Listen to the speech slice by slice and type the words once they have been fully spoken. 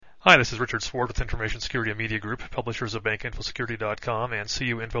Hi, this is Richard Swart with Information Security and Media Group, publishers of BankInfoSecurity.com and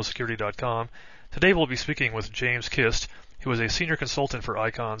CUInfoSecurity.com. Today we'll be speaking with James Kist, who is a senior consultant for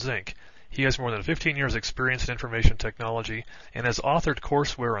Icons Inc. He has more than 15 years experience in information technology and has authored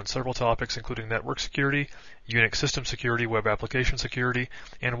courseware on several topics including network security, Unix system security, web application security,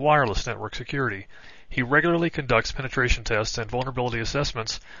 and wireless network security. He regularly conducts penetration tests and vulnerability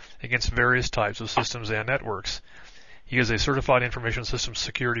assessments against various types of systems and networks. He is a Certified Information Systems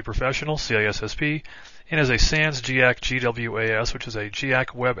Security Professional, CISSP, and is a SANS GIAC GWAS, which is a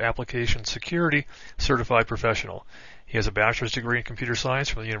GIAC Web Application Security Certified Professional. He has a bachelor's degree in computer science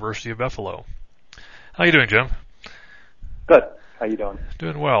from the University of Buffalo. How are you doing, Jim? Good. How you doing?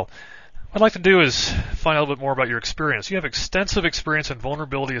 Doing well. What I'd like to do is find out a little bit more about your experience. You have extensive experience in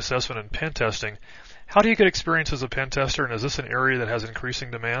vulnerability assessment and pen testing. How do you get experience as a pen tester, and is this an area that has increasing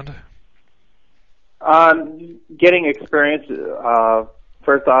demand? Getting experience,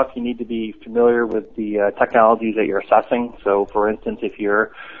 first off, you need to be familiar with the technologies that you're assessing. So, for instance, if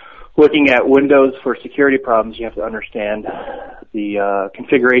you're looking at Windows for security problems, you have to understand the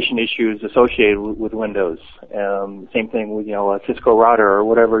configuration issues associated with Windows. Same thing with, a Cisco router or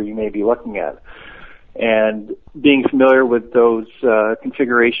whatever you may be looking at. And being familiar with those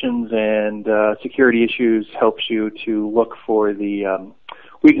configurations and security issues helps you to look for the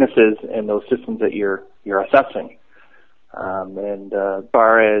weaknesses in those systems that you're assessing. And as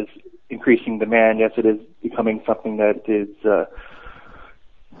far as increasing demand, yes, it is becoming something that is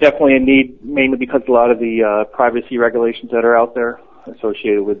definitely a need, mainly because a lot of the privacy regulations that are out there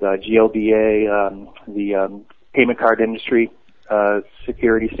associated with GLBA, the payment card industry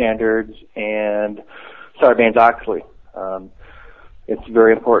security standards, and Sarbanes-Oxley. It's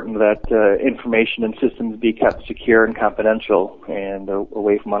very important that information and systems be kept secure and confidential and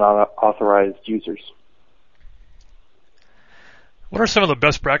away from unauthorized users. What are some of the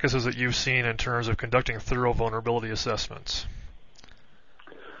best practices that you've seen in terms of conducting thorough vulnerability assessments?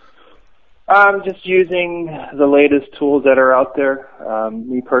 Just using the latest tools that are out there.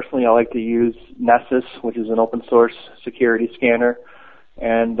 Me personally, I like to use Nessus, which is an open source security scanner.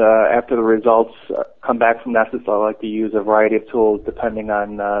 And after the results come back from Nessus, I like to use a variety of tools depending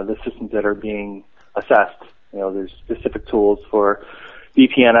on the systems that are being assessed. There's specific tools for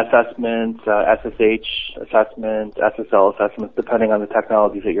VPN assessments, SSH assessments, SSL assessments, depending on the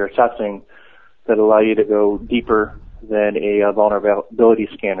technologies that you're assessing, that allow you to go deeper than a vulnerability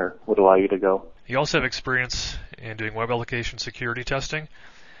scanner would allow you to go. You also have experience in doing web application security testing.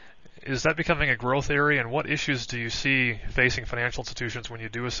 Is that becoming a growth area, and what issues do you see facing financial institutions when you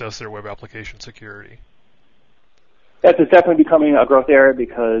do assess their web application security? Yes, it's definitely becoming a growth area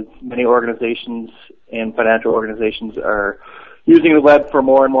because many organizations and financial organizations are using the web for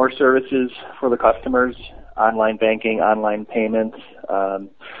more and more services for the customers, online banking, online payments,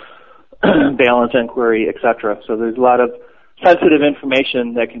 balance inquiry, etc. So there's a lot of sensitive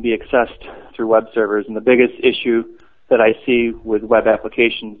information that can be accessed through web servers, and the biggest issue that I see with web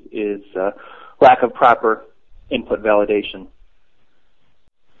applications is lack of proper input validation.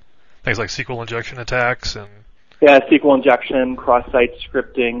 Things like SQL injection attacks and... Yeah, SQL injection, cross-site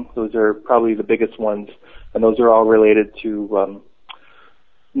scripting, those are probably the biggest ones, and those are all related to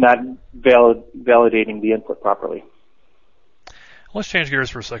not validating the input properly. Let's change gears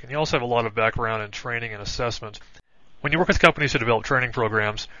for a second. You also have a lot of background in training and assessment. When you work with companies to develop training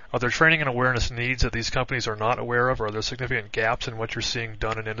programs, are there training and awareness needs that these companies are not aware of, or are there significant gaps in what you're seeing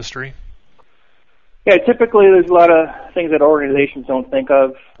done in industry? Yeah, typically there's a lot of things that organizations don't think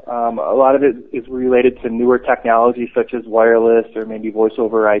of. A lot of it is related to newer technologies such as wireless or maybe voice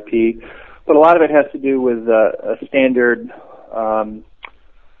over IP, but a lot of it has to do with a standard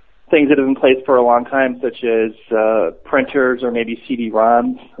things that have been in place for a long time, such as printers or maybe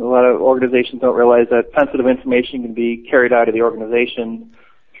CD-ROMs. A lot of organizations don't realize that sensitive information can be carried out of the organization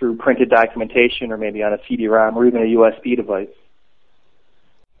through printed documentation or maybe on a CD-ROM or even a USB device.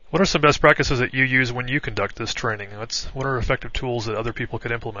 What are some best practices that you use when you conduct this training? What are effective tools that other people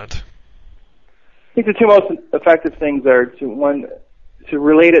could implement? I think the two most effective things are to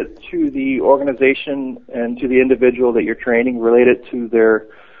relate it to the organization and to the individual that you're training, relate it to their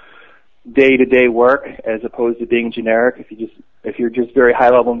day-to-day work as opposed to being generic. If you're just very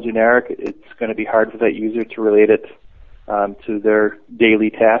high-level and generic, it's going to be hard for that user to relate it to their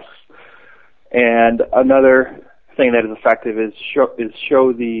daily tasks. And another thing that is effective is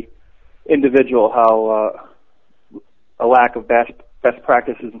show the individual how a lack of best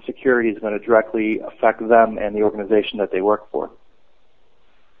practices in security is going to directly affect them and the organization that they work for.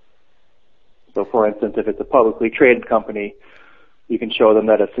 So, for instance, if it's a publicly traded company, you can show them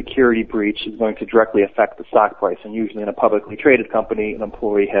that a security breach is going to directly affect the stock price. And usually in a publicly traded company, an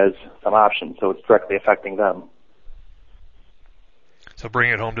employee has some options, so it's directly affecting them. So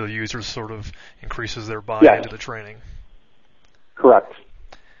bringing it home to the users sort of increases their buy-in to the training. Correct.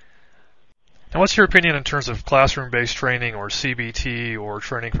 And what's your opinion in terms of classroom-based training or CBT or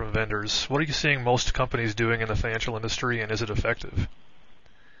training from vendors? What are you seeing most companies doing in the financial industry, and is it effective?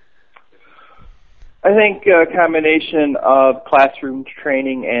 I think a combination of classroom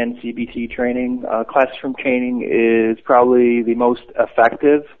training and CBT training. Classroom training is probably the most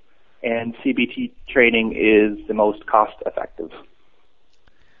effective, and CBT training is the most cost-effective.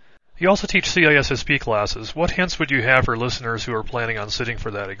 You also teach CISSP classes. What hints would you have for listeners who are planning on sitting for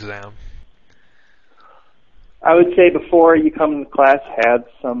that exam? I would say before you come to class, have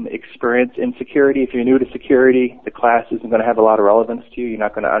some experience in security. If you're new to security, the class isn't going to have a lot of relevance to you. You're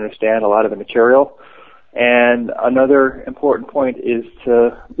not going to understand a lot of the material. And another important point is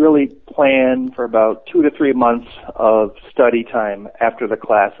to really plan for about 2 to 3 months of study time after the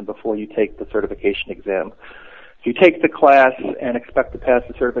class and before you take the certification exam. If you take the class and expect to pass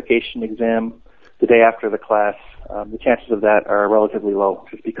the certification exam the day after the class, the chances of that are relatively low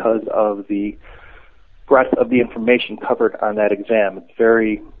just because of the breadth of the information covered on that exam. It's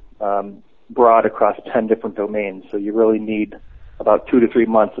very broad across 10 different domains, so you really need about 2 to 3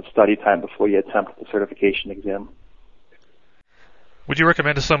 months of study time before you attempt the certification exam. Would you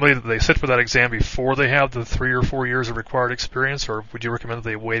recommend to somebody that they sit for that exam before they have the 3 or 4 years of required experience, or would you recommend that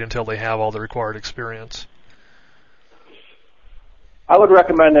they wait until they have all the required experience? I would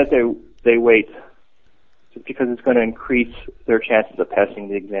recommend that they wait, just because it's going to increase their chances of passing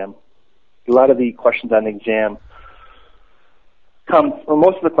the exam. A lot of the questions on the exam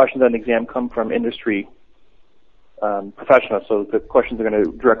most of the questions on the exam come from industry professionals, so the questions are going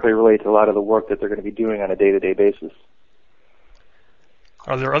to directly relate to a lot of the work that they're going to be doing on a day-to-day basis.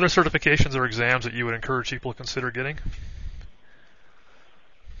 Are there other certifications or exams that you would encourage people to consider getting?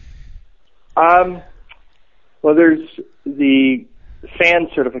 Well, there's the SANS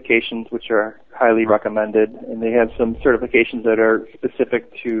certifications, which are highly recommended, and they have some certifications that are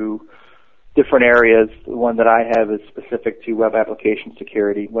specific to different areas. The one that I have is specific to web application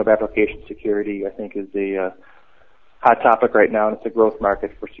security. Web application security, I think, is a hot topic right now, and it's a growth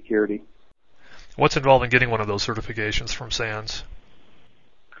market for security. What's involved in getting one of those certifications from SANS?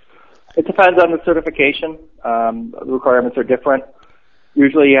 It depends on the certification. The requirements are different.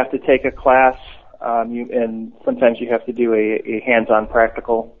 Usually you have to take a class, and sometimes you have to do a hands-on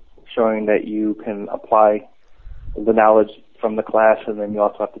practical showing that you can apply the knowledge from the class, and then you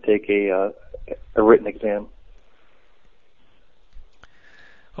also have to take a written exam.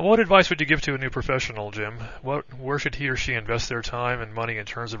 Well, what advice would you give to a new professional, Jim? Where should he or she invest their time and money in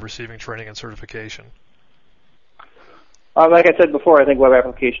terms of receiving training and certification? Like I said before, I think web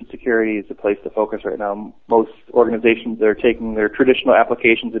application security is the place to focus right now. Most organizations are taking their traditional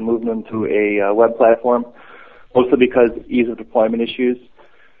applications and moving them to a web platform, mostly because of ease of deployment issues.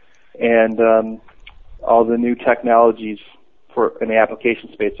 And all the new technologies in the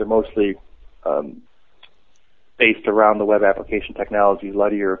application space are mostly based around the web application technologies. A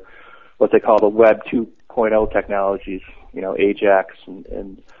lot of your, what they call the Web 2.0 technologies, AJAX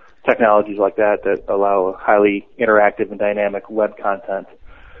and technologies like that allow a highly interactive and dynamic web content.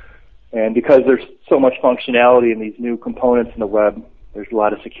 And because there's so much functionality in these new components in the web, there's a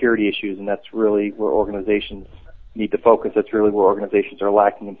lot of security issues, and that's really where organizations need to focus. That's really where organizations are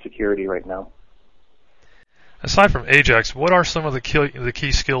lacking in security right now. Aside from AJAX, what are some of the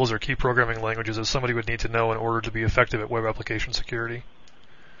key skills or key programming languages that somebody would need to know in order to be effective at web application security?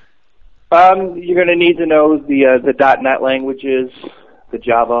 You're going to need to know the .NET languages, the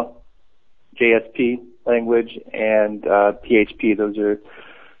Java, JSP language, and PHP. Those are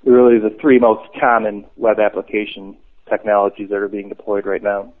really the three most common web application technologies that are being deployed right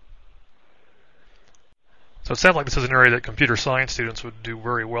now. So it sounds like this is an area that computer science students would do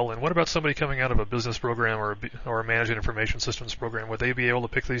very well in. What about somebody coming out of a business program or a management information systems program? Would they be able to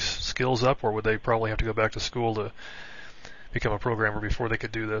pick these skills up, or would they probably have to go back to school to become a programmer before they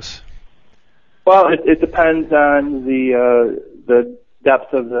could do this? Well, it depends on the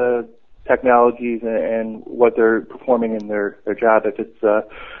depth of the technologies and what they're performing in their job. If it's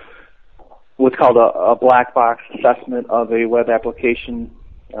what's called a black box assessment of a web application,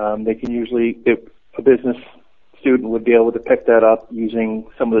 they can usually, a business student would be able to pick that up using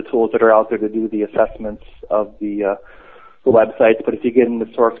some of the tools that are out there to do the assessments of the websites. But if you get into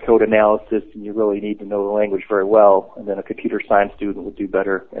source code analysis, and you really need to know the language very well, and then a computer science student would do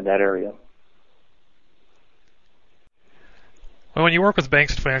better in that area. Well, when you work with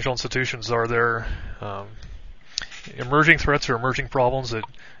banks and financial institutions, are there emerging threats or emerging problems that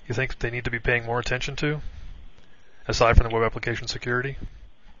you think they need to be paying more attention to, aside from the web application security?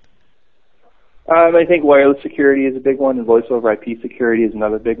 I think wireless security is a big one, and voice over IP security is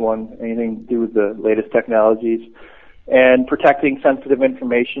another big one. Anything to do with the latest technologies. And protecting sensitive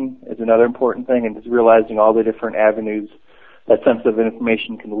information is another important thing, and just realizing all the different avenues that sensitive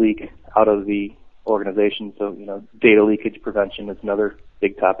information can leak out of the organization. So, data leakage prevention is another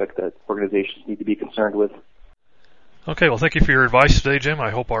big topic that organizations need to be concerned with. Okay, well, thank you for your advice today, Jim.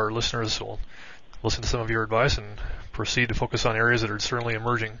 I hope our listeners will listen to some of your advice and proceed to focus on areas that are certainly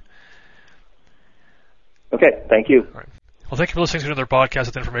emerging. Okay, thank you. All right. Well, thank you for listening to another podcast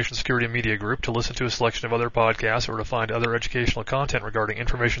at the Information Security Media Group. To listen to a selection of other podcasts or to find other educational content regarding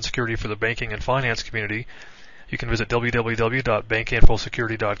information security for the banking and finance community, you can visit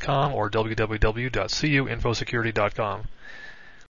www.bankinfosecurity.com or www.cuinfosecurity.com.